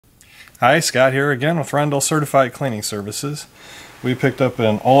Hi, Scott here again with Rendell Certified Cleaning Services. We picked up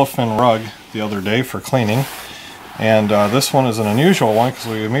an olefin rug the other day for cleaning, and this one is an unusual one because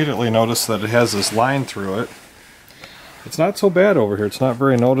we immediately noticed that it has this line through it. It's not so bad over here, it's not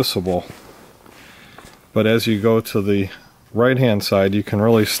very noticeable, but as you go to the right hand side you can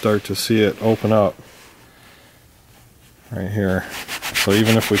really start to see it open up right here. So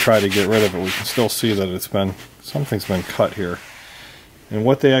even if we try to get rid of it, we can still see that something's been cut here. And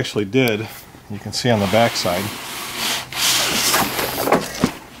what they actually did, you can see on the back side,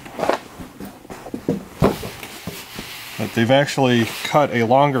 that they've actually cut a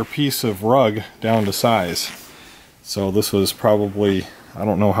longer piece of rug down to size. So this was probably, I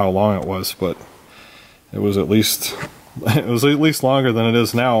don't know how long it was, but it was at least longer than it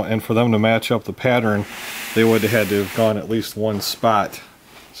is now, and for them to match up the pattern, they would have had to have gone at least one spot.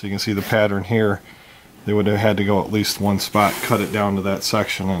 So you can see the pattern here. They would have had to go at least one spot, cut it down to that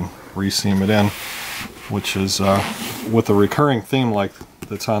section, and re-seam it in, which is, with a recurring theme like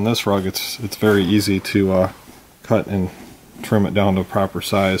that's on this rug, it's very easy to cut and trim it down to proper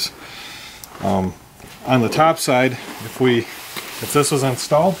size. On the top side, if this was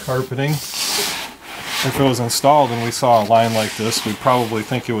installed carpeting, if it was installed and we saw a line like this, we'd probably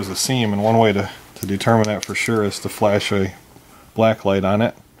think it was a seam, and one way to determine that for sure is to flash a black light on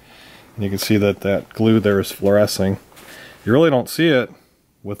it. And you can see that that glue there is fluorescing. You really don't see it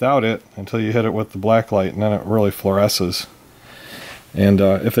without it until you hit it with the black light, and then it really fluoresces. And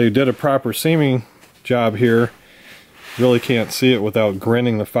if they did a proper seaming job here, you really can't see it without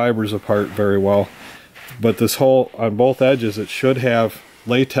grinding the fibers apart very well. But this hole on both edges, it should have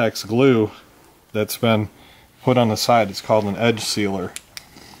latex glue that's been put on the side. It's called an edge sealer,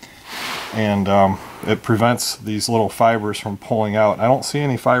 and it prevents these little fibers from pulling out. I don't see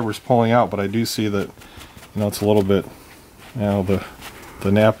any fibers pulling out, but I do see that, it's a little bit, the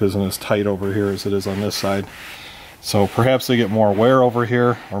nap isn't as tight over here as it is on this side. So perhaps they get more wear over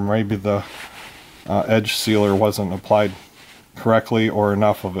here, or maybe the edge sealer wasn't applied correctly or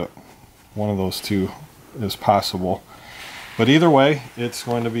enough of it. One of those two is possible. But either way, it's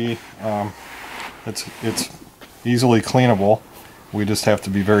going to be it's easily cleanable. We just have to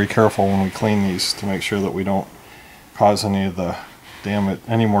be very careful when we clean these to make sure that we don't cause any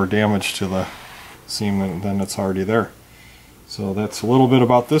more damage to the seam than it's already there. So that's a little bit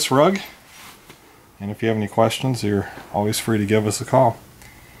about this rug, and if you have any questions, you're always free to give us a call.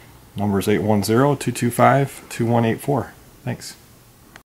 Number is 810-225-2184. Thanks.